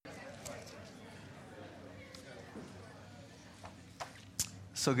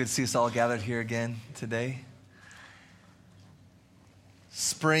So good to see us all gathered here again today.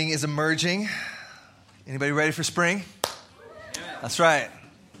 Spring is emerging. Anybody ready for spring? That's right.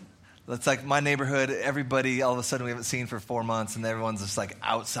 That's like my neighborhood. Everybody, all of a sudden, we haven't seen for 4 months, and everyone's just like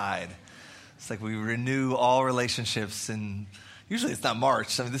outside. It's like we renew all relationships, and usually it's not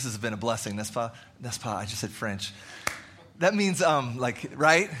March. I mean, this has been a blessing. N'est-ce pas? I just said French. That means,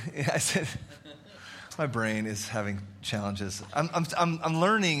 right? I said, my brain is having challenges. I'm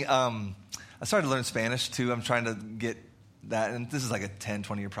learning. I started to learn Spanish too. I'm trying to get that, and this is like a 10,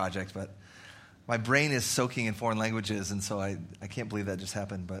 20-year project, but my brain is soaking in foreign languages, and so I can't believe that just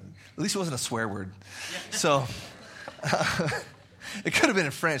happened, but at least it wasn't a swear word. So it could have been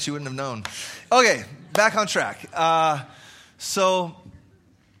in French. You wouldn't have known. Okay, back on track. So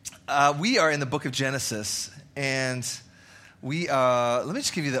we are in the book of Genesis, and let me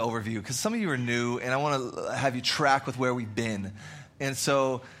just give you the overview, because some of you are new, and I want to have you track with where we've been. And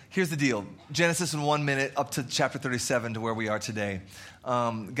so here's the deal. Genesis in 1 minute up to chapter 37 to where we are today.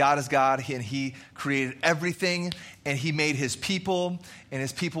 God is God, and he created everything, and he made his people, and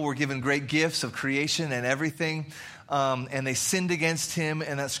his people were given great gifts of creation and everything, and they sinned against him,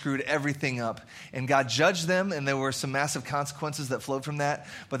 and that screwed everything up. And God judged them, and there were some massive consequences that flowed from that,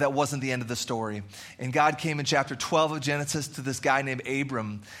 but that wasn't the end of the story. And God came in chapter 12 of Genesis to this guy named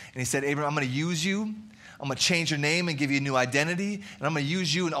Abram, and he said, Abram, I'm going to use you. I'm going to change your name and give you a new identity, and I'm going to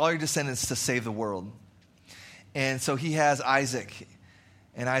use you and all your descendants to save the world. And so he has Isaac,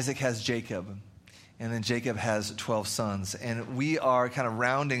 and Isaac has Jacob, and then Jacob has 12 sons. And we are kind of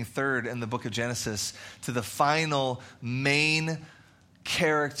rounding third in the book of Genesis to the final main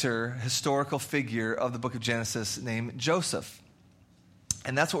character, historical figure of the book of Genesis named Joseph.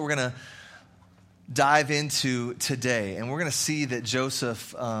 And that's what we're going to dive into today. And we're going to see that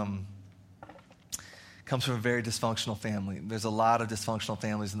Joseph comes from a very dysfunctional family. There's a lot of dysfunctional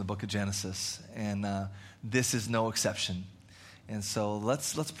families in the book of Genesis, and this is no exception. And so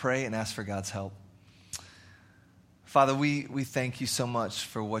let's pray and ask for God's help. Father, we thank you so much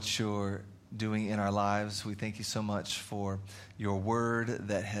for what you're doing in our lives. We thank you so much for your word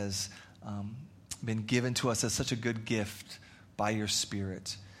that has been given to us as such a good gift by your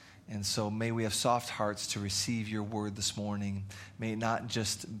Spirit. And so may we have soft hearts to receive your word this morning. May it not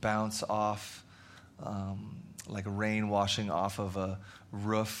just bounce off like rain washing off of a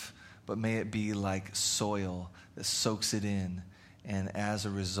roof, but may it be like soil that soaks it in, and as a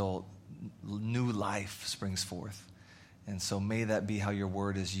result, new life springs forth. And so may that be how your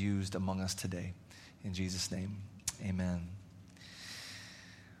word is used among us today. In Jesus' name, amen.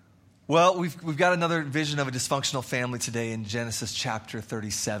 Well, we've got another vision of a dysfunctional family today in Genesis chapter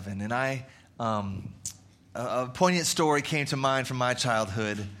 37. And a poignant story came to mind from my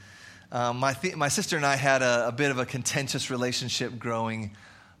childhood. My sister and I had a bit of a contentious relationship growing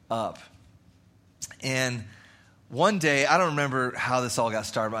up. And one day, I don't remember how this all got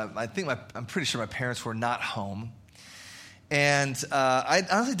started, but I'm pretty sure my parents were not home. And I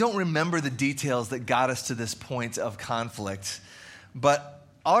honestly don't remember the details that got us to this point of conflict. But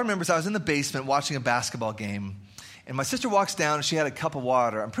all I remember is I was in the basement watching a basketball game, and my sister walks down, and she had a cup of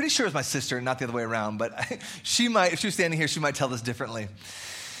water. I'm pretty sure it was my sister, not the other way around, but if she was standing here, she might tell this differently.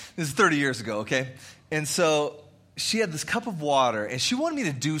 This is 30 years ago, okay? And so she had this cup of water, and she wanted me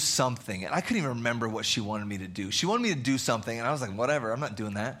to do something, and I couldn't even remember what she wanted me to do. She wanted me to do something, and I was like, whatever, I'm not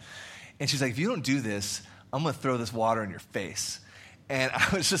doing that. And she's like, if you don't do this, I'm going to throw this water in your face. And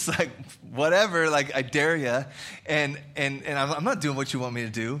I was just like, whatever, like, I dare you. And I'm not doing what you want me to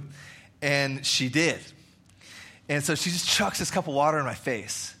do. And she did. And so she just chucks this cup of water in my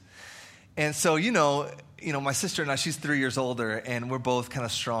face. And so, you know, my sister and I, she's 3 years older, and we're both kind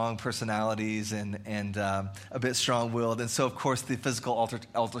of strong personalities and a bit strong-willed. And so, of course, the physical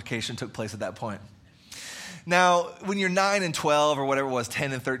altercation took place at that point. Now, when you're 9 and 12 or whatever it was,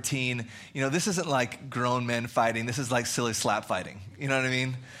 10 and 13, this isn't like grown men fighting. This is like silly slap fighting. You know what I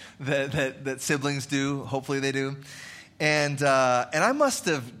mean? That siblings do. Hopefully they do. And I must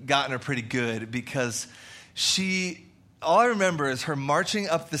have gotten her pretty good, because all I remember is her marching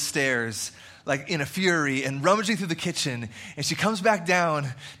up the stairs like in a fury and rummaging through the kitchen, and she comes back down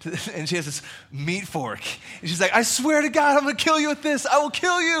and she has this meat fork, and she's like, I swear to God, I'm going to kill you with this. I will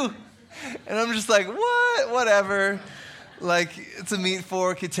kill you. And I'm just like, what? Whatever. Like, it's a meat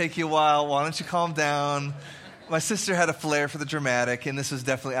fork. It'd take you a while. Why don't you calm down? My sister had a flair for the dramatic, and this was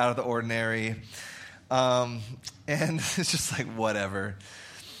definitely out of the ordinary. And it's just like, whatever.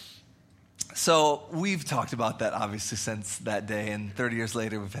 So we've talked about that, obviously, since that day. And 30 years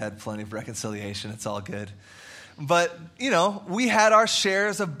later, we've had plenty of reconciliation. It's all good. But, we had our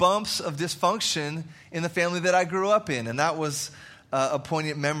shares of bumps of dysfunction in the family that I grew up in. And that was a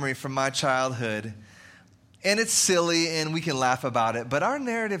poignant memory from my childhood. And it's silly, and we can laugh about it. But our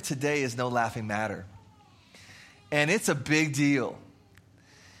narrative today is no laughing matter. And it's a big deal.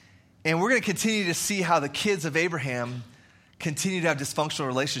 And we're going to continue to see how the kids of Abraham continue to have dysfunctional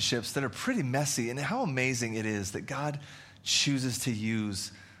relationships that are pretty messy. And how amazing it is that God chooses to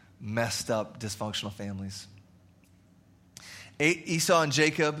use messed up, dysfunctional families. Esau and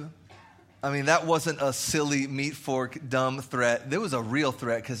Jacob, I mean, that wasn't a silly meat fork, dumb threat. There was a real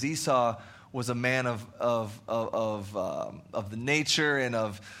threat because Esau was a man of the nature and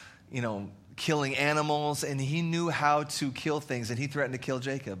of, killing animals, and he knew how to kill things, and he threatened to kill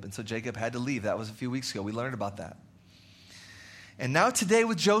Jacob, and so Jacob had to leave. That was a few weeks ago. We learned about that. And now today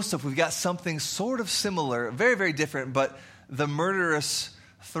with Joseph, we've got something sort of similar, very, very different, but the murderous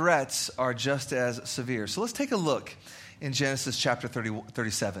threats are just as severe. So let's take a look in Genesis chapter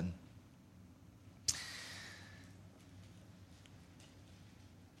 37.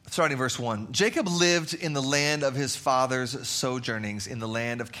 Starting verse 1. Jacob lived in the land of his father's sojournings in the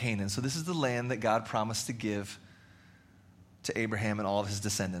land of Canaan. So this is the land that God promised to give to Abraham and all of his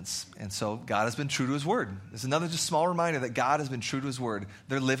descendants. And so God has been true to his word. There's another just small reminder that God has been true to his word.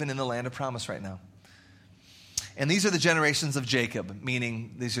 They're living in the land of promise right now. And these are the generations of Jacob,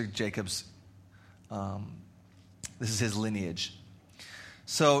 meaning these are Jacob's, this is his lineage.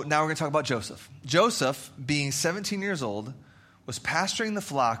 So now we're going to talk about Joseph. Joseph, being 17 years old, was pasturing the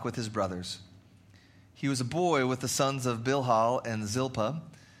flock with his brothers. He was a boy with the sons of Bilhah and Zilpah,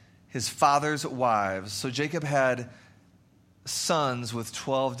 his father's wives. So Jacob had sons with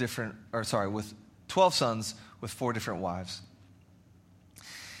 12 sons with 4 different wives.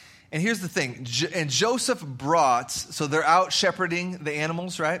 And here's the thing. And Joseph brought, so they're out shepherding the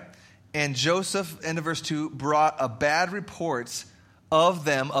animals, right? And Joseph, end of verse 2, brought a bad report of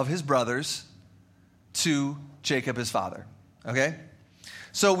them, of his brothers, to Jacob, his father. Okay?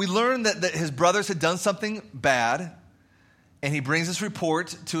 So we learned that his brothers had done something bad, and he brings this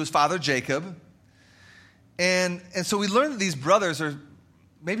report to his father Jacob. And so we learned that these brothers are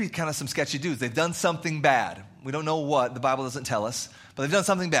maybe kind of some sketchy dudes. They've done something bad. We don't know what. The Bible doesn't tell us. But they've done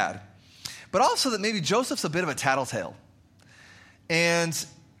something bad. But also that maybe Joseph's a bit of a tattletale. And,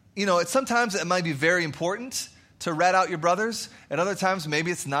 sometimes it might be very important to rat out your brothers. At other times, maybe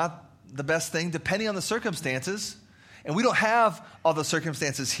it's not the best thing, depending on the circumstances. And we don't have all the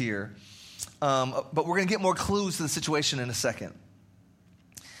circumstances here. But we're going to get more clues to the situation in a second.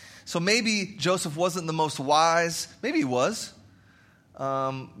 So maybe Joseph wasn't the most wise. Maybe he was.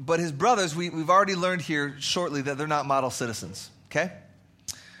 But his brothers, we've already learned here shortly that they're not model citizens. Okay?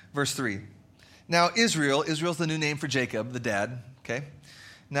 Verse 3. Now Israel's the new name for Jacob, the dad. Okay?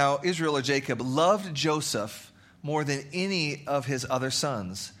 Now Israel or Jacob loved Joseph more than any of his other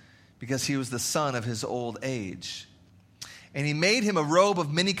sons because he was the son of his old age. And he made him a robe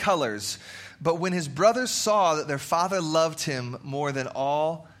of many colors. But when his brothers saw that their father loved him more than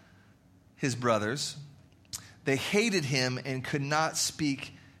all his brothers, they hated him and could not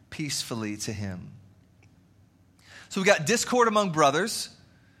speak peacefully to him. So we got discord among brothers.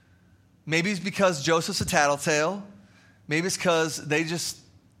 Maybe it's because Joseph's a tattletale. Maybe it's because they just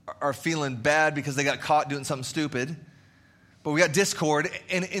are feeling bad because they got caught doing something stupid. But we got discord.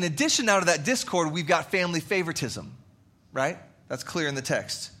 And in addition now to that discord, we've got family favoritism. Right? That's clear in the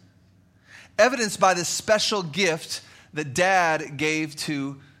text. Evidenced by this special gift that dad gave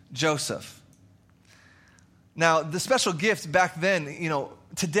to Joseph. Now, the special gift back then,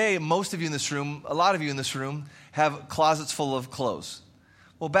 today, most of you in this room, a lot of you in this room, have closets full of clothes.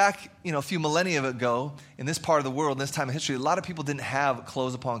 Well, back, a few millennia ago, in this part of the world, in this time of history, a lot of people didn't have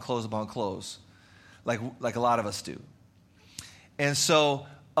clothes upon clothes upon clothes, like a lot of us do. And so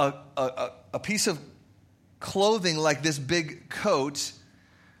a piece of clothing like this big coat,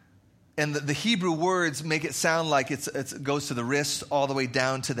 and the Hebrew words make it sound like it goes to the wrist all the way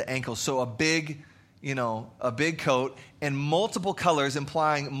down to the ankle. So a big coat and multiple colors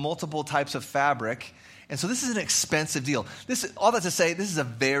implying multiple types of fabric. And so this is an expensive deal. All that to say, this is a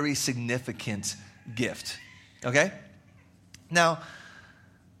very significant gift. Okay? Now,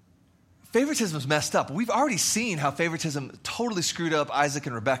 favoritism is messed up. We've already seen how favoritism totally screwed up Isaac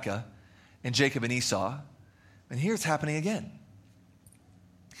and Rebekah and Jacob and Esau. And here it's happening again.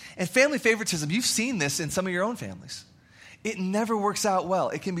 And family favoritism, you've seen this in some of your own families. It never works out well.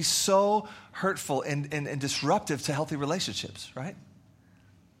 It can be so hurtful and disruptive to healthy relationships, right?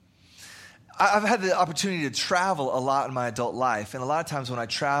 I've had the opportunity to travel a lot in my adult life. And a lot of times when I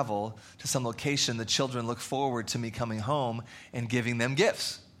travel to some location, the children look forward to me coming home and giving them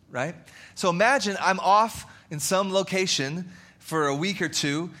gifts, right? So imagine I'm off in some location for a week or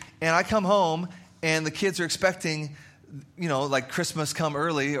two, and I come home, and the kids are expecting like Christmas come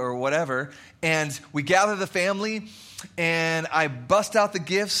early or whatever, and we gather the family, and I bust out the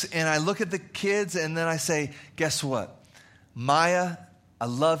gifts, and I look at the kids, and then I say, guess what? Maya, I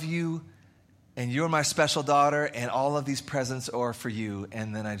love you, and you're my special daughter, and all of these presents are for you,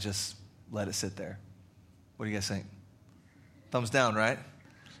 and then I just let it sit there. What do you guys think? Thumbs down, right?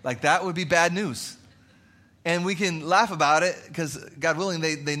 Like, that would be bad news. And we can laugh about it, because God willing,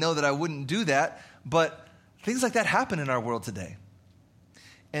 they know that I wouldn't do that, but things like that happen in our world today.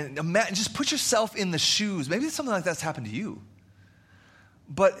 And just put yourself in the shoes. Maybe something like that's happened to you.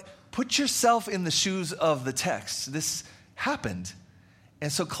 But put yourself in the shoes of the text. This happened.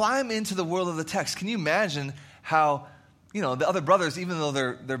 And so climb into the world of the text. Can you imagine how, the other brothers, even though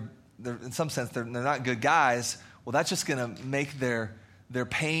they're in some sense, they're not good guys, well, that's just going to make their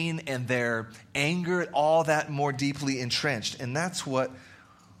pain and their anger all that more deeply entrenched. And that's what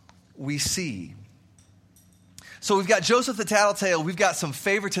we see. So we've got Joseph the tattletale, we've got some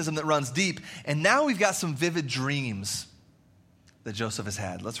favoritism that runs deep, and now we've got some vivid dreams that Joseph has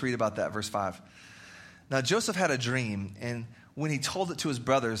had. Let's read about that, verse 5. Now Joseph had a dream, and when he told it to his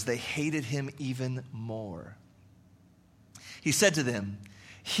brothers, they hated him even more. He said to them,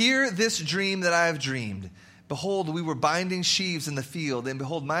 "Hear this dream that I have dreamed. Behold, we were binding sheaves in the field, and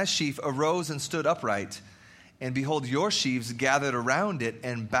behold, my sheaf arose and stood upright. And behold, your sheaves gathered around it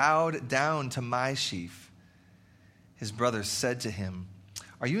and bowed down to my sheaf." His brothers said to him,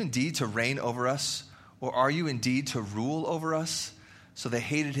 "Are you indeed to reign over us, or are you indeed to rule over us?" So they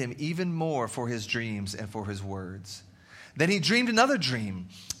hated him even more for his dreams and for his words. Then he dreamed another dream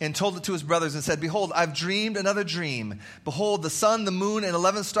and told it to his brothers and said, "Behold, I've dreamed another dream. Behold, the sun, the moon, and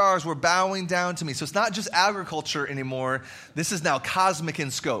 11 stars were bowing down to me." So it's not just agriculture anymore. This is now cosmic in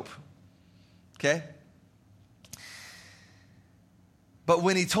scope. Okay? But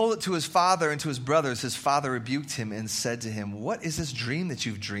when he told it to his father and to his brothers, his father rebuked him and said to him, "What is this dream that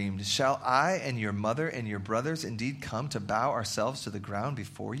you've dreamed? Shall I and your mother and your brothers indeed come to bow ourselves to the ground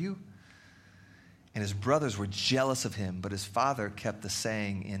before you?" And his brothers were jealous of him, but his father kept the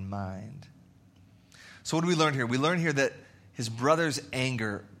saying in mind. So what do we learn here? We learn here that his brother's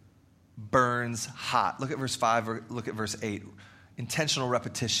anger burns hot. Look at verse 5 or look at verse 8. Intentional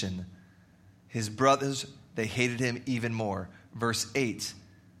repetition. His brothers, they hated him even more. Verse 8,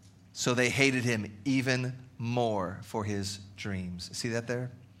 so they hated him even more for his dreams. See that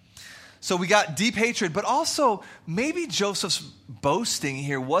there? So we got deep hatred, but also maybe Joseph's boasting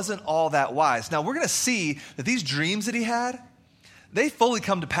here wasn't all that wise. Now we're going to see that these dreams that he had, they fully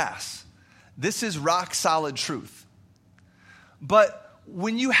come to pass. This is rock solid truth. But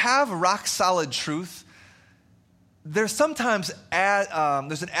when you have rock solid truth, there's sometimes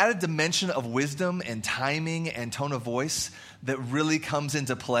there's an added dimension of wisdom and timing and tone of voice that really comes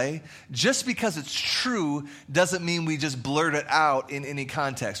into play. Just because it's true doesn't mean we just blurt it out in any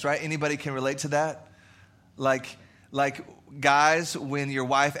context, right? Anybody can relate to that? Like guys, when your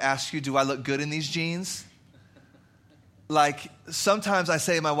wife asks you, "Do I look good in these jeans?" Like sometimes I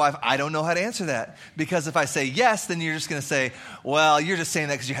say to my wife, "I don't know how to answer that." Because if I say yes, then you're just going to say, "Well, you're just saying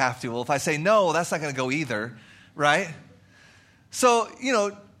that because you have to." Well, if I say no, that's not going to go either. Right? So,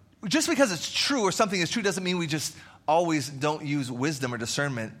 just because it's true or something is true doesn't mean we just always don't use wisdom or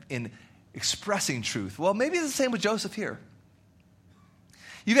discernment in expressing truth. Well, maybe it's the same with Joseph here.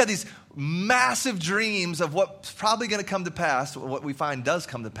 You've got these massive dreams of what's probably going to come to pass, what we find does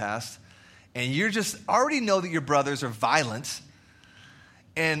come to pass, and you're just already know that your brothers are violent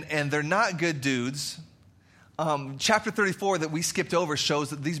and they're not good dudes. Chapter 34 that we skipped over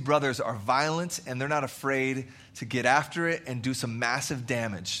shows that these brothers are violent and they're not afraid to get after it and do some massive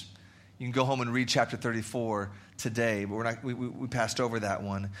damage. You can go home and read chapter 34 today, but we passed over that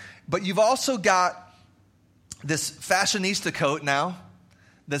one. But you've also got this fashionista coat now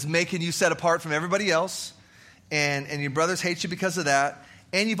that's making you set apart from everybody else, and your brothers hate you because of that,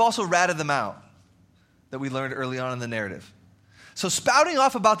 and you've also ratted them out that we learned early on in the narrative. So spouting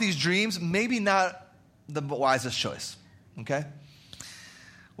off about these dreams, maybe not the wisest choice, okay?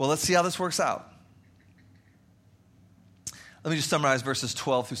 Well, let's see how this works out. Let me just summarize verses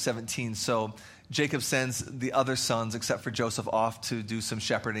 12 through 17. So Jacob sends the other sons, except for Joseph, off to do some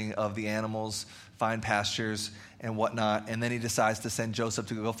shepherding of the animals, find pastures and whatnot, and then he decides to send Joseph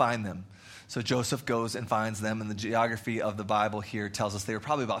to go find them. So Joseph goes and finds them, and the geography of the Bible here tells us they were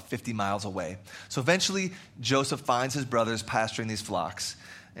probably about 50 miles away. So eventually, Joseph finds his brothers pasturing these flocks.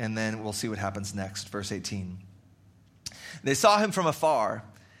 And then we'll see what happens next. Verse 18. They saw him from afar,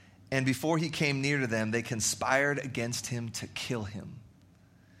 and before he came near to them, they conspired against him to kill him.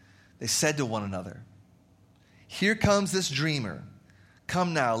 They said to one another, "Here comes this dreamer.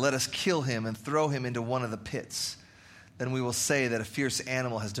 Come now, let us kill him and throw him into one of the pits. then we will say that a fierce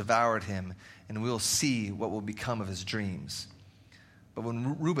animal has devoured him, and we will see what will become of his dreams." But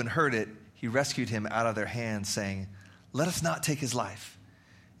when Reuben heard it, he rescued him out of their hands, saying, "Let us not take his life."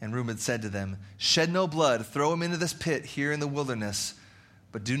 And Reuben said to them, "Shed no blood, throw him into this pit here in the wilderness,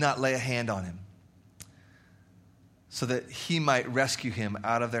 but do not lay a hand on him, so that he might rescue him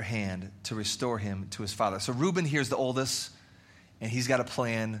out of their hand to restore him to his father." So Reuben here's the oldest, and he's got a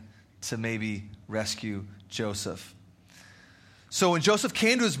plan to maybe rescue Joseph. So when Joseph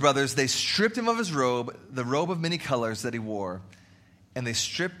came to his brothers, they stripped him of his robe, the robe of many colors that he wore, and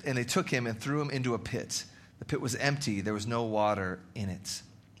they took him and threw him into a pit. The pit was empty. There was no water in it.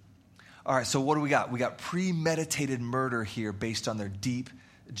 All right, so what do we got? We got premeditated murder here based on their deep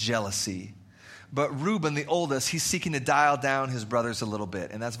jealousy. But Reuben, the oldest, he's seeking to dial down his brothers a little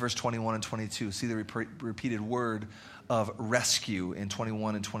bit. And that's verse 21 and 22. See the repeated word of rescue in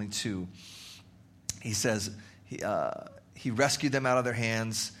 21 and 22. He says he rescued them out of their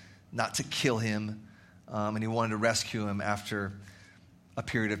hands, not to kill him, and he wanted to rescue him after a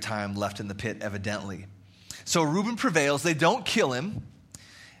period of time left in the pit, evidently. So Reuben prevails. They don't kill him,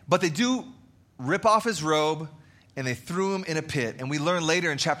 but they do rip off his robe, and they threw him in a pit. And we learn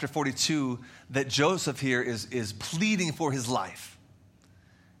later in chapter 42 that Joseph here is pleading for his life.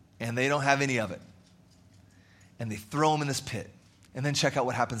 And they don't have any of it. And they throw him in this pit. And then check out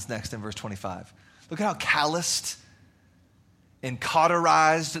what happens next in verse 25. Look at how calloused and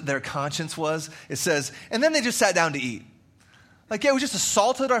cauterized their conscience was. It says, and then they just sat down to eat. Like, yeah, we just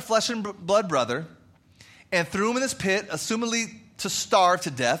assaulted our flesh and blood brother and threw him in this pit, assumedly to starve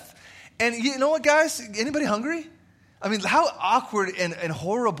to death. And you know what, guys? Anybody hungry? I mean, how awkward and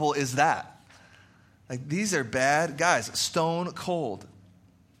horrible is that? Like, these are bad guys, stone cold.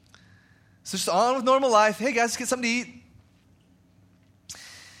 So just on with normal life. Hey, guys, let's get something to eat.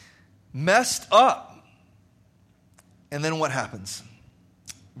 Messed up. And then what happens?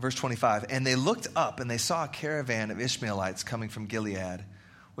 Verse 25, and they looked up and they saw a caravan of Ishmaelites coming from Gilead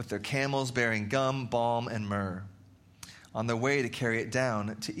with their camels bearing gum, balm, and myrrh on their way to carry it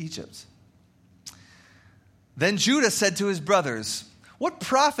down to Egypt. Then Judah said to his brothers, "What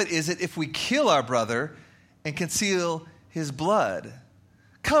profit is it if we kill our brother and conceal his blood?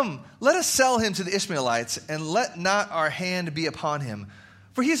 Come, let us sell him to the Ishmaelites, and let not our hand be upon him.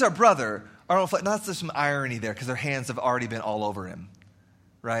 For he's our brother, our own flesh." Now, there's some irony there because their hands have already been all over him,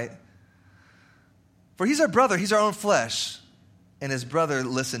 right? "For he's our brother, he's our own flesh." And his brothers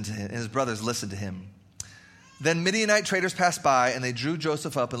listened to him. Then Midianite traders passed by, and they drew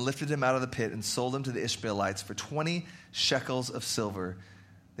Joseph up and lifted him out of the pit and sold him to the Ishmaelites for 20 shekels of silver.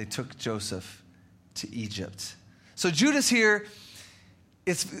 They took Joseph to Egypt. So Judah's here.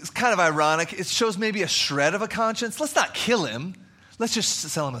 It's kind of ironic. It shows maybe a shred of a conscience. Let's not kill him. Let's just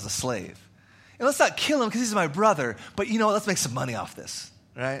sell him as a slave. And let's not kill him because he's my brother. But you know what? Let's make some money off this,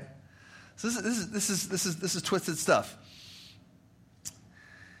 right? So this is twisted stuff.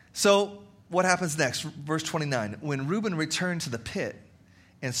 So what happens next? Verse 29. When Reuben returned to the pit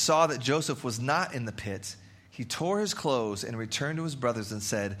and saw that Joseph was not in the pit, he tore his clothes and returned to his brothers and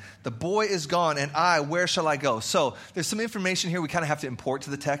said, "The boy is gone, and where shall I go?" So there's some information here we kind of have to import to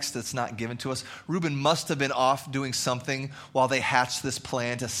the text that's not given to us. Reuben must have been off doing something while they hatched this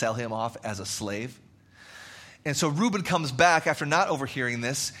plan to sell him off as a slave. And so Reuben comes back after not overhearing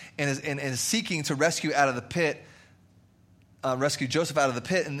this and is seeking to rescue Joseph out of the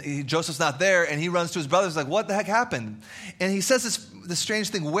pit, and Joseph's not there, and he runs to his brothers like, "What the heck happened?" And he says this strange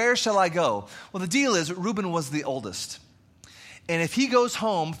thing, "Where shall I go?" Well, the deal is Reuben was the oldest. And if he goes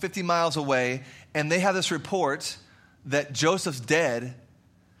home 50 miles away and they have this report that Joseph's dead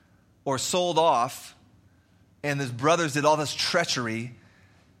or sold off and his brothers did all this treachery,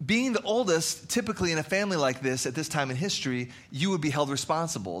 being the oldest, typically in a family like this at this time in history, you would be held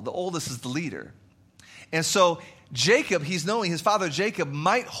responsible. The oldest is the leader. And so Jacob, he's knowing his father Jacob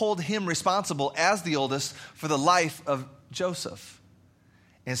might hold him responsible as the oldest for the life of Joseph.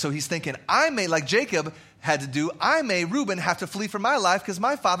 And so he's thinking, like Jacob had to do, Reuben, have to flee for my life because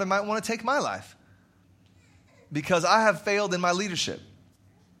my father might want to take my life because I have failed in my leadership.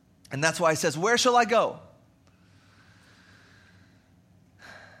 And that's why he says, "Where shall I go?"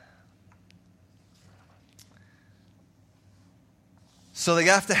 So they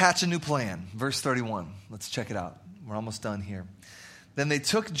have to hatch a new plan. Verse 31. Let's check it out. We're almost done here. Then they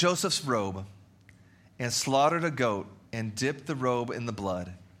took Joseph's robe and slaughtered a goat and dipped the robe in the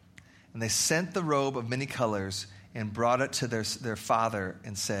blood. And they sent the robe of many colors and brought it to their father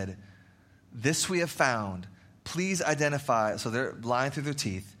and said, "This we have found. Please identify." So they're lying through their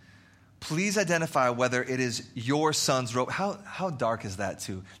teeth. "Please identify whether it is your son's robe." How dark is that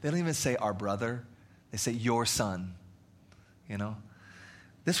too? They don't even say our brother. They say your son. you know.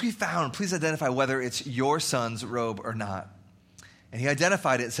 This we found. Please identify whether it's your son's robe or not. And he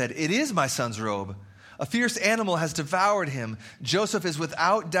identified it and said, it is my son's robe. A fierce animal has devoured him. Joseph is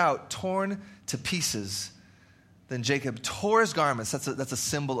without doubt torn to pieces. Then Jacob tore his garments. That's a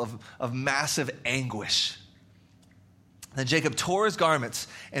symbol of massive anguish. Then Jacob tore his garments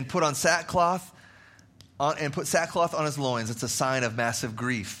and put sackcloth on his loins. It's a sign of massive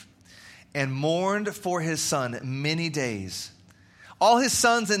grief. And mourned for his son many days. All his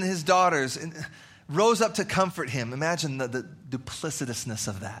sons and his daughters rose up to comfort him. Imagine the duplicitousness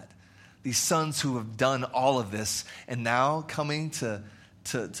of that. These sons who have done all of this and now coming to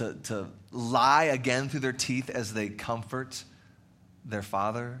lie again through their teeth as they comfort their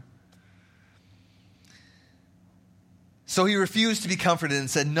father. So he refused to be comforted and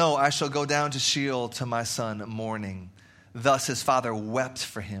said, no, I shall go down to Sheol to my son mourning. Thus his father wept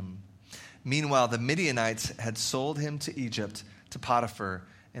for him. Meanwhile, the Midianites had sold him to Egypt, to Potiphar,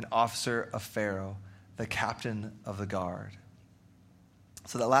 an officer of Pharaoh, the captain of the guard.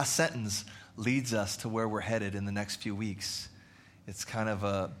 So that last sentence leads us to where we're headed in the next few weeks. It's kind of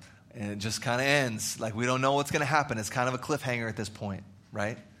and it just kind of ends. Like we don't know what's going to happen. It's kind of a cliffhanger at this point,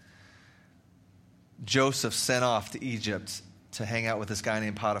 right? Joseph sent off to Egypt to hang out with this guy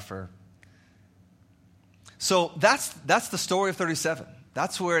named Potiphar. So that's the story of 37.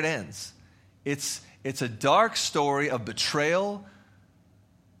 That's where it ends. It's a dark story of betrayal,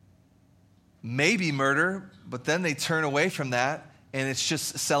 maybe murder, but then they turn away from that, and it's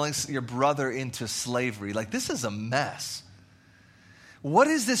just selling your brother into slavery. Like, this is a mess. What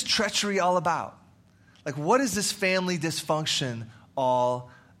is this treachery all about? Like, what is this family dysfunction all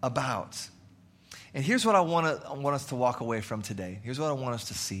about? And here's what I want us to walk away from today. Here's what I want us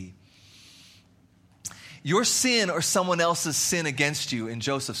to see. Your sin or someone else's sin against you, in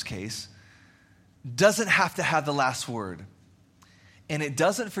Joseph's case, doesn't have to have the last word. And it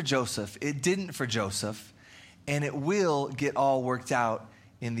doesn't for Joseph. It didn't for Joseph. And it will get all worked out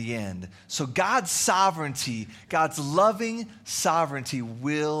in the end. So God's sovereignty, God's loving sovereignty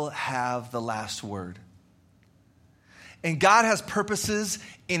will have the last word. And God has purposes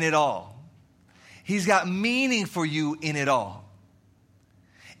in it all. He's got meaning for you in it all.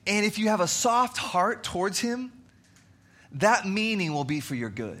 And if you have a soft heart towards him, that meaning will be for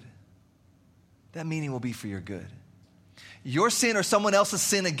your good. That meaning will be for your good. Your sin or someone else's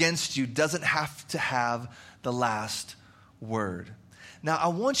sin against you doesn't have to have the last word. Now, I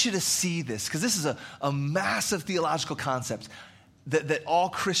want you to see this, because this is a massive theological concept that all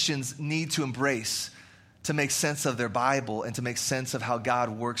Christians need to embrace to make sense of their Bible and to make sense of how God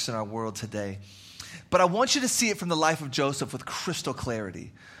works in our world today. But I want you to see it from the life of Joseph with crystal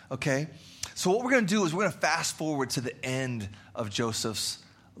clarity, okay? So what we're going to do is we're going to fast forward to the end of Joseph's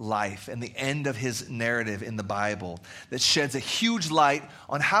life and the end of his narrative in the Bible that sheds a huge light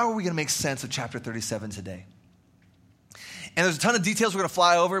on how are we going to make sense of chapter 37 today. And there's a ton of details we're going to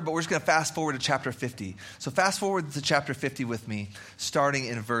fly over, but we're just going to fast forward to chapter 50. So fast forward to chapter 50 with me, starting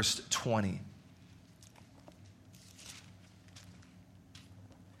in verse 20.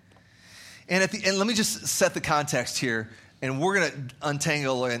 And let me just set the context here, and we're going to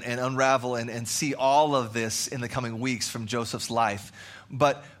untangle and unravel and see all of this in the coming weeks from Joseph's life.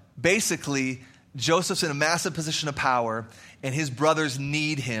 But basically, Joseph's in a massive position of power, and his brothers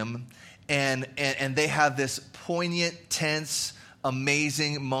need him, and they have this poignant, tense,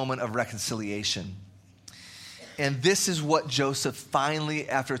 amazing moment of reconciliation. And this is what Joseph finally,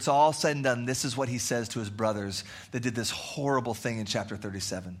 after it's all said and done, this is what he says to his brothers that did this horrible thing in chapter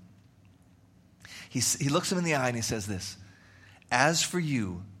 37. He looks them in the eye and he says this: as for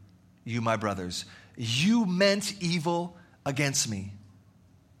you, my brothers, you meant evil against me,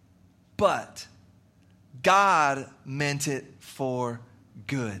 but God meant it for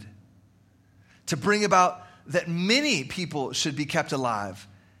good, to bring about that many people should be kept alive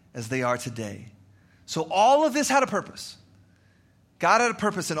as they are today. So all of this had a purpose. God had a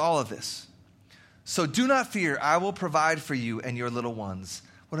purpose in all of this. So do not fear, I will provide for you and your little ones.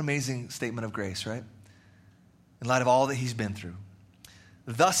 What an amazing statement of grace, right? In light of all that he's been through.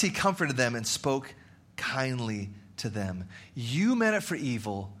 Thus he comforted them and spoke kindly to them. You meant it for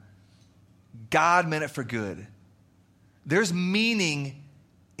evil. God meant it for good. There's meaning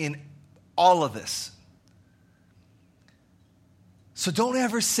in all of this. So don't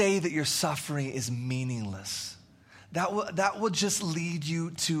ever say that your suffering is meaningless. That will just lead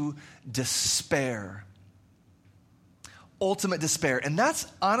you to despair. Ultimate despair. And that's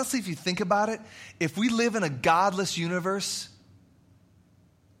honestly, if you think about it, if we live in a godless universe,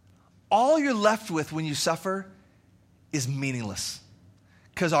 all you're left with when you suffer is meaningless.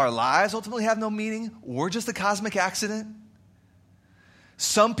 Because our lives ultimately have no meaning. We're just a cosmic accident.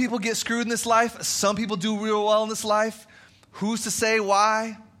 Some people get screwed in this life. Some people do real well in this life. Who's to say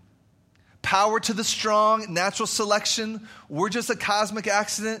why? Power to the strong, natural selection. We're just a cosmic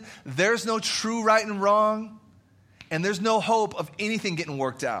accident. There's no true right and wrong. And there's no hope of anything getting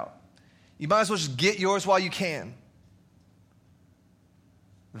worked out. You might as well just get yours while you can.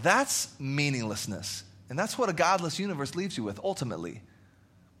 That's meaninglessness. And that's what a godless universe leaves you with, ultimately.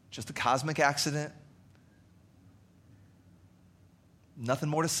 Just a cosmic accident. Nothing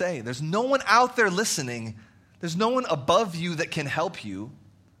more to say. There's no one out there listening. There's no one above you that can help you.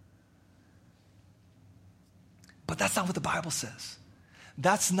 But that's not what the Bible says.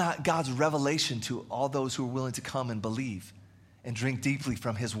 That's not God's revelation to all those who are willing to come and believe and drink deeply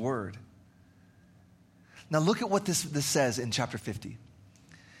from his word. Now look at what this says in chapter 50.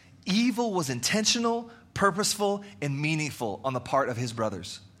 Evil was intentional, purposeful, and meaningful on the part of his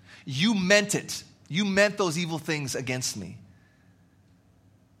brothers. You meant it. You meant those evil things against me.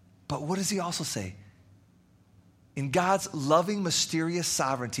 But what does he also say? In God's loving, mysterious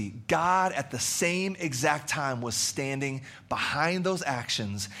sovereignty, God at the same exact time was standing behind those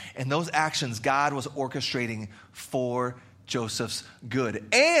actions, and those actions God was orchestrating for Joseph's good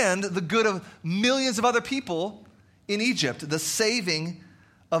and the good of millions of other people in Egypt, the saving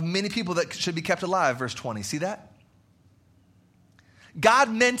of many people that should be kept alive, verse 20. See that? God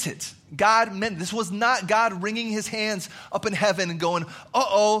meant it. God meant it. This was not God wringing his hands up in heaven and going,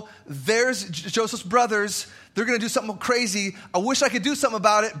 there's Joseph's brothers. They're going to do something crazy. I wish I could do something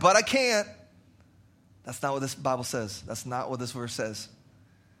about it, but I can't. That's not what this Bible says. That's not what this verse says.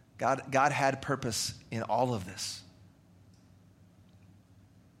 God had purpose in all of this.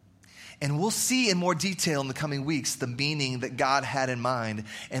 And we'll see in more detail in the coming weeks the meaning that God had in mind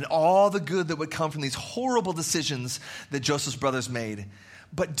and all the good that would come from these horrible decisions that Joseph's brothers made.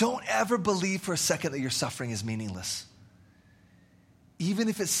 But don't ever believe for a second that your suffering is meaningless. Even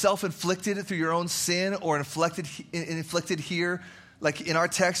if it's self-inflicted through your own sin or inflicted here, like in our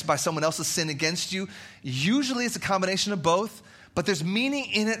text, by someone else's sin against you, usually it's a combination of both, but there's meaning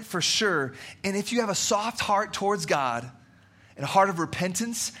in it for sure. And if you have a soft heart towards God, and a heart of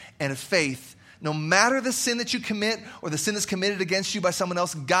repentance and of faith, no matter the sin that you commit or the sin that's committed against you by someone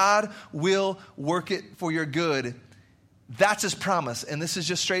else, God will work it for your good. That's his promise. And this is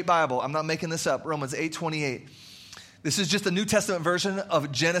just straight Bible. I'm not making this up. Romans 8:28. This is just a New Testament version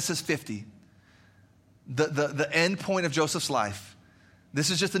of Genesis 50, the end point of Joseph's life. This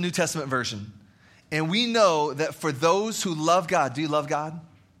is just a New Testament version. And we know that for those who love God, do you love God?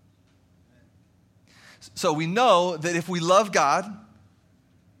 So we know that if we love God,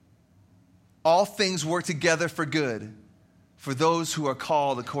 all things work together for good for those who are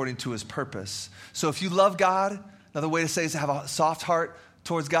called according to his purpose. So if you love God, another way to say is to have a soft heart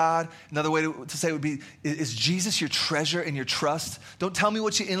towards God. Another way to say would be, is Jesus your treasure and your trust? Don't tell me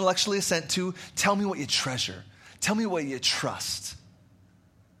what you intellectually assent to. Tell me what you treasure. Tell me what you trust.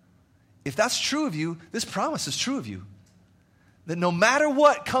 If that's true of you, this promise is true of you. That no matter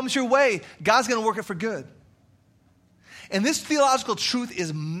what comes your way, God's going to work it for good. And this theological truth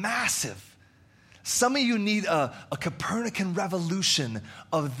is massive. Some of you need a Copernican revolution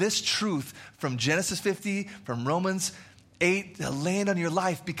of this truth from Genesis 50, from Romans 8, to land on your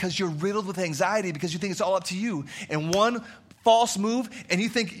life because you're riddled with anxiety because you think it's all up to you. And one false move and you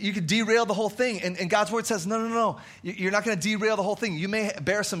think you could derail the whole thing. And God's word says, no. You're not going to derail the whole thing. You may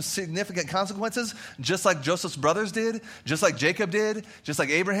bear some significant consequences, just like Joseph's brothers did, just like Jacob did, just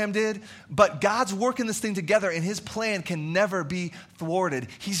like Abraham did. But God's working this thing together and his plan can never be thwarted.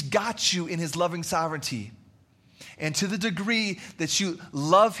 He's got you in his loving sovereignty. And to the degree that you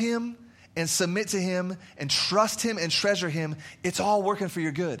love him and submit to him and trust him and treasure him, it's all working for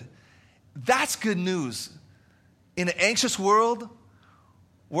your good. That's good news. In an anxious world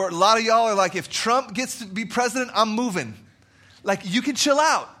where a lot of y'all are like, if Trump gets to be president, I'm moving. Like, you can chill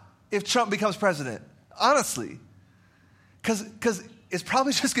out if Trump becomes president, honestly. Because it's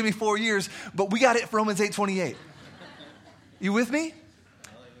probably just going to be 4 years, but we got it from Romans 8:28. You with me?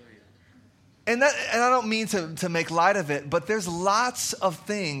 And I don't mean to make light of it, but there's lots of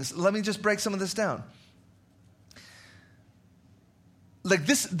things. Let me just break some of this down. Like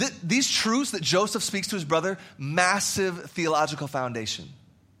these truths that Joseph speaks to his brother, massive theological foundation.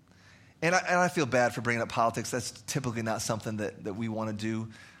 And I feel bad for bringing up politics. That's typically not something that we want to do.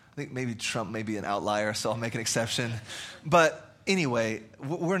 I think maybe Trump may be an outlier, so I'll make an exception. But anyway,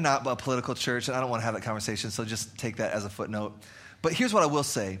 we're not a political church, and I don't want to have that conversation, so just take that as a footnote. But here's what I will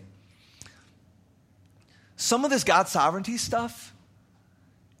say. Some of this God sovereignty stuff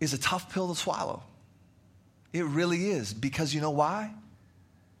is a tough pill to swallow. It really is, because you know why?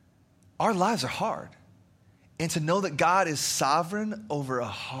 Our lives are hard. and to know that God is sovereign over a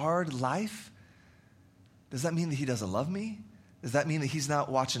hard life, does that mean that he doesn't love me? Does that mean that he's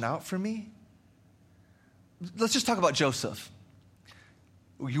not watching out for me? Let's just talk about Joseph.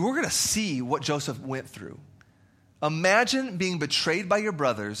 We're going to see what Joseph went through. Imagine being betrayed by your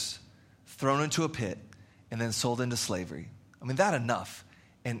brothers, thrown into a pit, and then sold into slavery. I mean, that enough.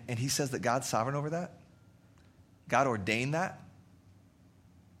 And he says that God's sovereign over that? God ordained that?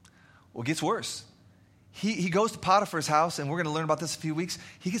 Well, it gets worse. He goes to Potiphar's house, and we're going to learn about this in a few weeks.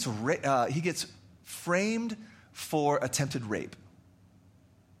 He gets framed for attempted rape.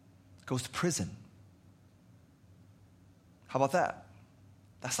 Goes to prison. How about that?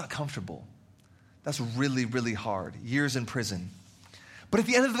 That's not comfortable. That's really, really hard. Years in prison. But at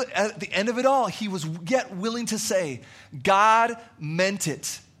the end of it all, he was yet willing to say, God meant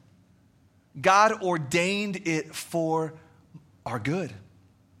it. God ordained it for our good.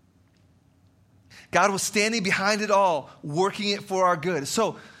 God was standing behind it all, working it for our good.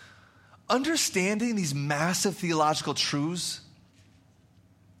 So, understanding these massive theological truths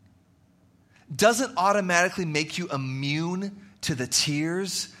doesn't automatically make you immune to the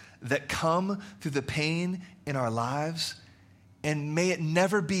tears that come through the pain in our lives. And may it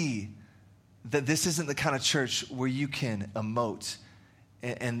never be that this isn't the kind of church where you can emote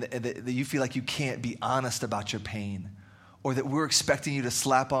and that you feel like you can't be honest about your pain, or that we're expecting you to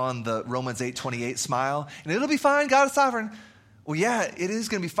slap on the Romans 8:28 smile and it'll be fine, God is sovereign. Well, yeah, it is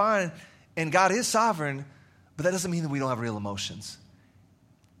going to be fine, and God is sovereign, but that doesn't mean that we don't have real emotions.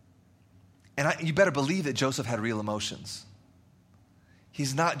 And you better believe that Joseph had real emotions.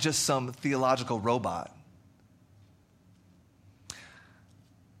 He's not just some theological robot.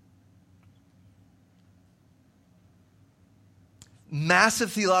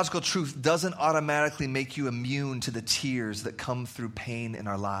 Massive theological truth doesn't automatically make you immune to the tears that come through pain in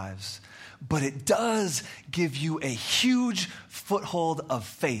our lives, but it does give you a huge foothold of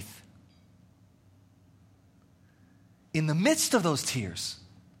faith. In the midst of those tears,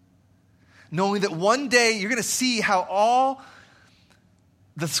 knowing that one day you're going to see how all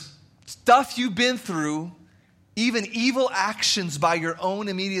the stuff you've been through, even evil actions by your own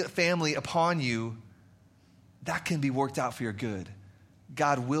immediate family upon you, that can be worked out for your good.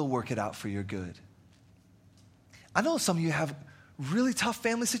 God will work it out for your good. I know some of you have really tough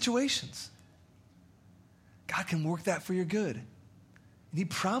family situations. God can work that for your good. And he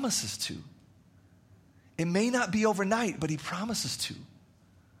promises to. It may not be overnight, but he promises to.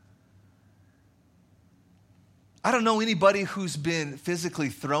 I don't know anybody who's been physically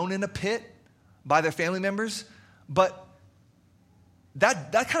thrown in a pit by their family members, but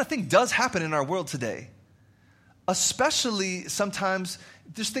that kind of thing does happen in our world today. Especially sometimes,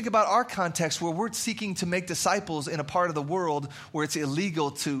 just think about our context where we're seeking to make disciples in a part of the world where it's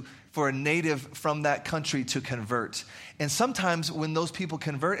illegal for a native from that country to convert. And sometimes when those people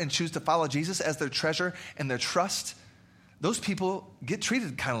convert and choose to follow Jesus as their treasure and their trust, those people get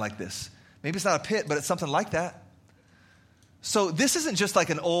treated kind of like this. Maybe it's not a pit, but it's something like that. So this isn't just like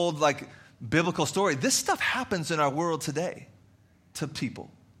an old biblical story. This stuff happens in our world today to people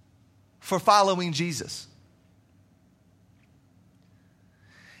for following Jesus.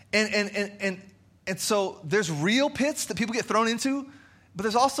 And so there's real pits that people get thrown into, but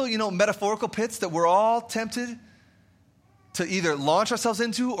there's also, metaphorical pits that we're all tempted to either launch ourselves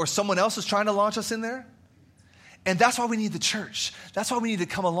into or someone else is trying to launch us in there. And that's why we need the church. That's why we need to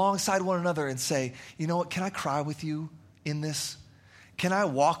come alongside one another and say, you know what, can I cry with you in this? Can I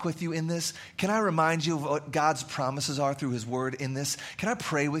walk with you in this? Can I remind you of what God's promises are through his word in this? Can I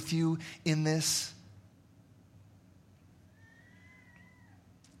pray with you in this?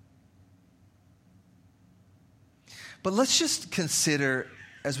 But let's just consider,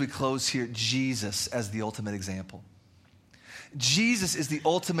 as we close here, Jesus as the ultimate example. Jesus is the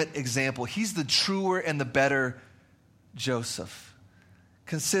ultimate example. He's the truer and the better Joseph.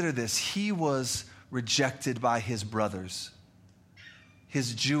 Consider this. He was rejected by his brothers,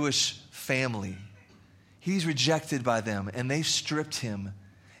 his Jewish family. He's rejected by them, and they stripped him,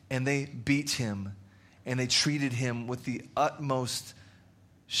 and they beat him, and they treated him with the utmost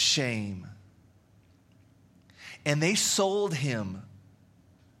shame. And they sold him,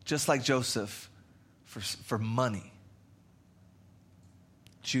 just like Joseph, for money.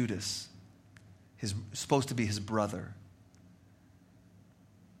 Judas, supposed to be his brother.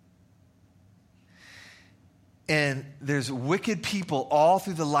 And there's wicked people all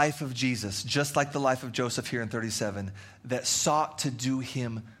through the life of Jesus, just like the life of Joseph here in 37, that sought to do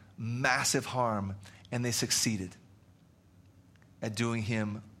him massive harm, and they succeeded at doing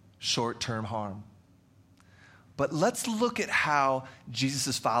him short-term harm. But let's look at how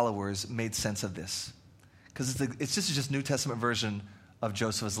Jesus' followers made sense of this. because it's just a New Testament version of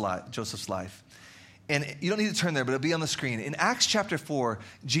Joseph's life. And you don't need to turn there, but it'll be on the screen. In Acts chapter 4,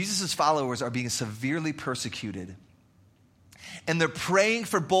 Jesus' followers are being severely persecuted. And they're praying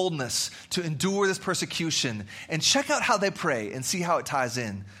for boldness to endure this persecution. And check out how they pray and see how it ties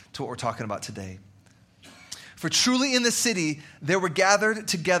in to what we're talking about today. For truly in the city there were gathered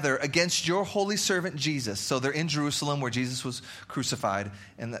together against your holy servant Jesus. So they're in Jerusalem where Jesus was crucified,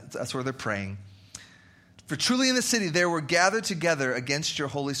 and that's where they're praying. For truly in the city there were gathered together against your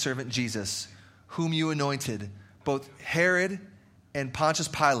holy servant Jesus, whom you anointed, both Herod and Pontius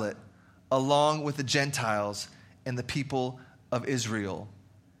Pilate, along with the Gentiles and the people of Israel.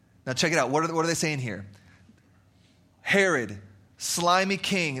 Now check it out. What are they saying here? Herod, slimy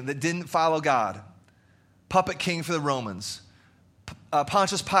king that didn't follow God, puppet king for the Romans.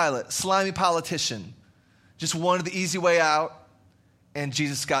 Pontius Pilate, slimy politician, just wanted the easy way out, and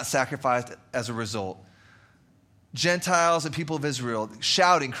Jesus got sacrificed as a result. Gentiles and people of Israel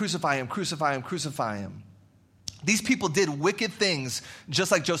shouting, crucify him, crucify him, crucify him. These people did wicked things,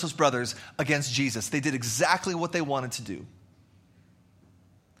 just like Joseph's brothers, against Jesus. They did exactly what they wanted to do.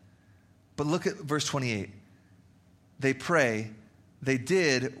 But look at verse 28. They pray, they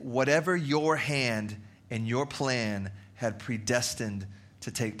did whatever your hand and your plan had predestined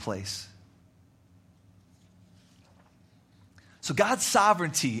to take place. So God's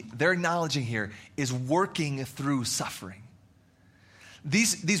sovereignty, they're acknowledging here, is working through suffering.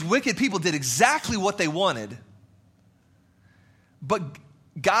 These wicked people did exactly what they wanted, but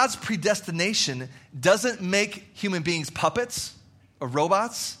God's predestination doesn't make human beings puppets or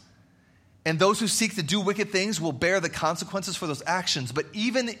robots, and those who seek to do wicked things will bear the consequences for those actions. But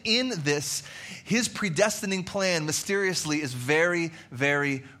even in this, his predestining plan mysteriously is very,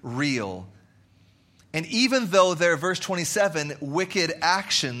 very real. And even though their, verse 27, wicked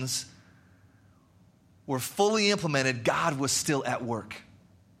actions were fully implemented, God was still at work.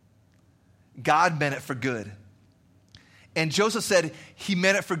 God meant it for good. And Joseph said he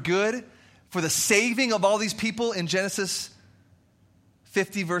meant it for good, for the saving of all these people in Genesis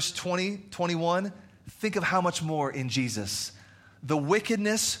 50, verse 20, 21. Think of how much more in Jesus. The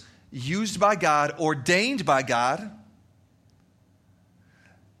wickedness used by God, ordained by God,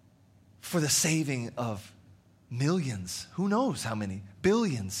 for the saving of millions. Who knows how many?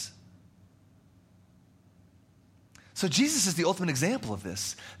 Billions. So Jesus is the ultimate example of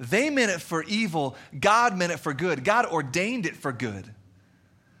this. They meant it for evil. God meant it for good. God ordained it for good.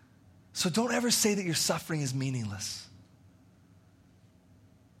 So don't ever say that your suffering is meaningless.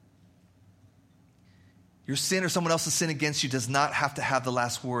 Your sin or someone else's sin against you does not have to have the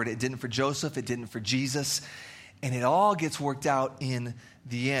last word. It didn't for Joseph. It didn't for Jesus. And it all gets worked out in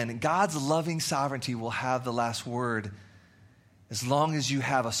the end. God's loving sovereignty will have the last word as long as you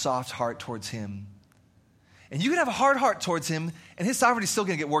have a soft heart towards him. And you can have a hard heart towards him, and his sovereignty is still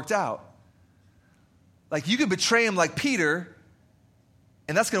going to get worked out. Like, you can betray him like Peter,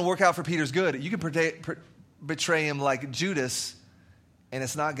 and that's going to work out for Peter's good. You can betray him like Judas, and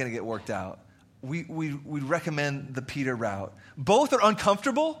it's not going to get worked out. We recommend the Peter route. Both are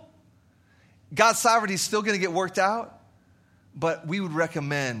uncomfortable. God's sovereignty is still going to get worked out, but we would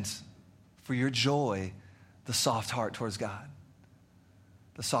recommend for your joy the soft heart towards God.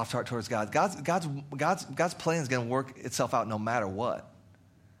 The soft heart towards God. God's plan is going to work itself out no matter what.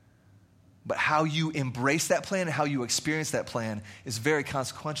 But how you embrace that plan and how you experience that plan is very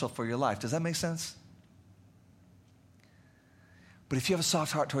consequential for your life. Does that make sense? But if you have a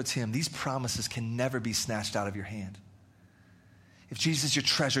soft heart towards him, these promises can never be snatched out of your hand. If Jesus is your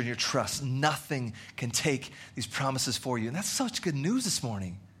treasure and your trust, nothing can take these promises for you. And that's such good news this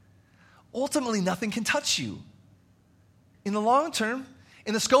morning. Ultimately, nothing can touch you. In the long term,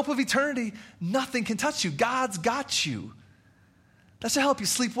 in the scope of eternity, nothing can touch you. God's got you. That should help you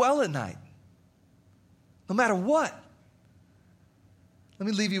sleep well at night, no matter what. Let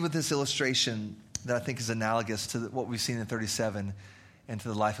me leave you with this illustration that I think is analogous to what we've seen in 37 and to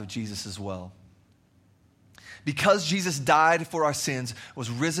the life of Jesus as well. Because Jesus died for our sins, was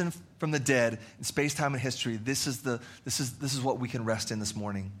risen from the dead in space, time, and history, this is what we can rest in this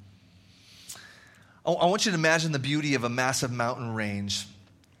morning. I want you to imagine the beauty of a massive mountain range.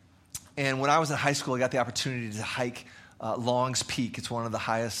 And when I was in high school, I got the opportunity to hike Long's Peak. It's one of the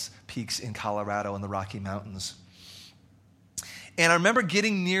highest peaks in Colorado in the Rocky Mountains. And I remember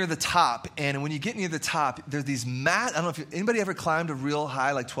getting near the top, and when you get near the top, there's these I don't know if anybody ever climbed a real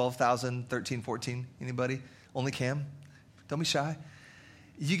high, like 12,000, 13, 14? Anybody? Only Cam? Don't be shy.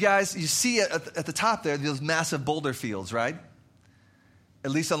 You guys, you see at the top there, those massive boulder fields, right?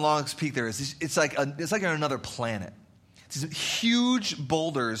 At least on Long's Peak there is. It's like on another planet. It's these huge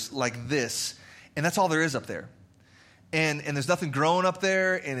boulders like this, And that's all there is up there. And there's nothing growing up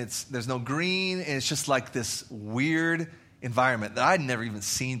there, and there's no green, and it's just like this weird environment that I'd never even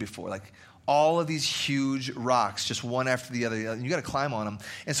seen before. Like all of these huge rocks, just one after the other. You got to climb on them.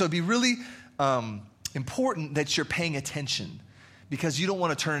 And so it'd be really important that you're paying attention, because you don't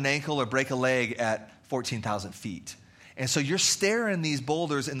want to turn an ankle or break a leg at 14,000 feet. And so you're staring these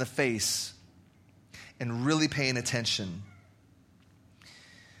boulders in the face and really paying attention.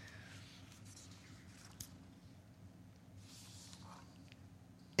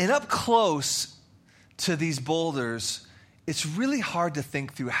 And up close to these boulders, it's really hard to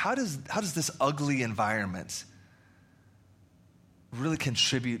think through how does this ugly environment really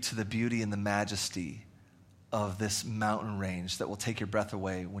contribute to the beauty and the majesty of this mountain range that will take your breath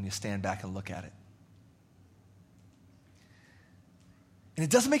away when you stand back and look at it. And it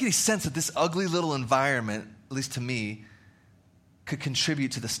doesn't make any sense that this ugly little environment, at least to me, could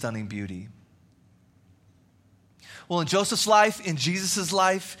contribute to the stunning beauty. Well, in Joseph's life, in Jesus'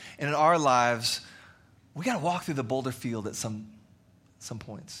 life, and in our lives, we got to walk through the boulder field at some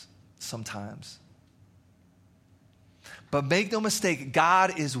points, sometimes. But make no mistake,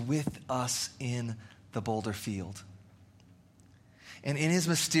 God is with us in the boulder field. And in his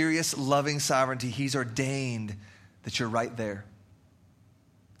mysterious, loving sovereignty, he's ordained that you're right there.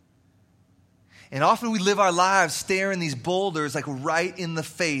 And often we live our lives staring these boulders like right in the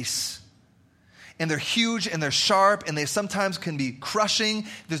face. And they're huge and they're sharp and they sometimes can be crushing.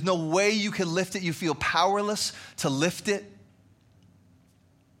 There's no way you can lift it. You feel powerless to lift it.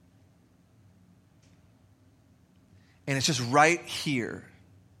 And it's just right here.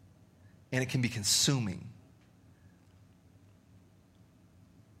 And it can be consuming.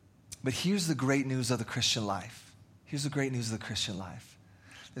 But here's the great news of the Christian life. Here's the great news of the Christian life.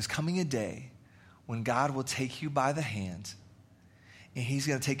 There's coming a day when God will take you by the hand and he's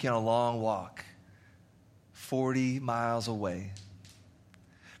going to take you on a long walk 40 miles away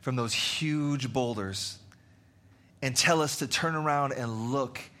from those huge boulders and tell us to turn around and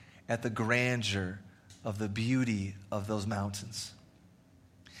look at the grandeur of the beauty of those mountains.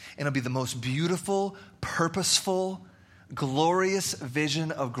 And it'll be the most beautiful, purposeful, glorious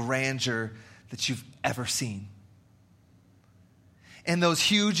vision of grandeur that you've ever seen. And those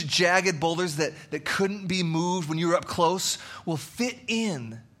huge, jagged boulders that couldn't be moved when you were up close will fit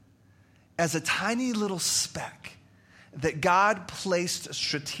in as a tiny little speck that God placed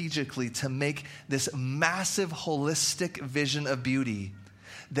strategically to make this massive, holistic vision of beauty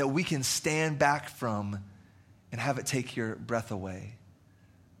that we can stand back from and have it take your breath away.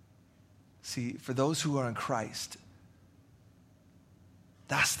 See, for those who are in Christ,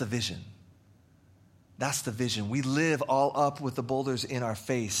 that's the vision. That's the vision. We live all up with the boulders in our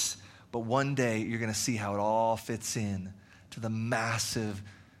face, but one day you're going to see how it all fits in to the massive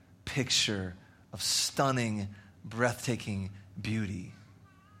picture of stunning, breathtaking beauty.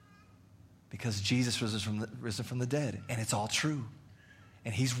 Because Jesus was risen from the dead, and it's all true.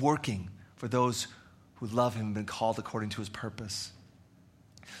 And he's working for those who love him and been called according to his purpose.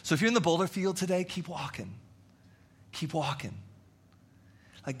 So if you're in the boulder field today, keep walking. Keep walking.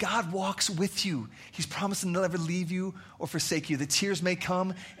 Like God walks with you. He's promised to never leave you or forsake you. The tears may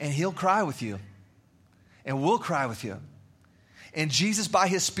come and he'll cry with you. And we'll cry with you. And Jesus, by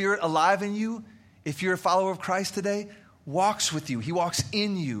his Spirit alive in you, if you're a follower of Christ today, walks with you. He walks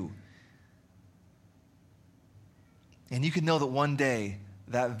in you. And you can know that one day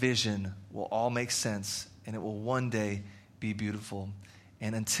that vision will all make sense and it will one day be beautiful.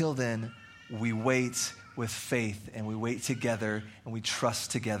 And until then, we wait with faith and we wait together and we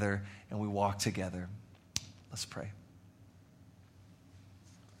trust together and we walk together. Let's pray.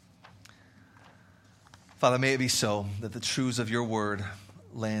 Father, may it be so that the truths of your word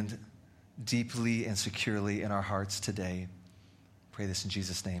land deeply and securely in our hearts today. Pray this in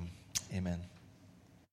Jesus' name. Amen.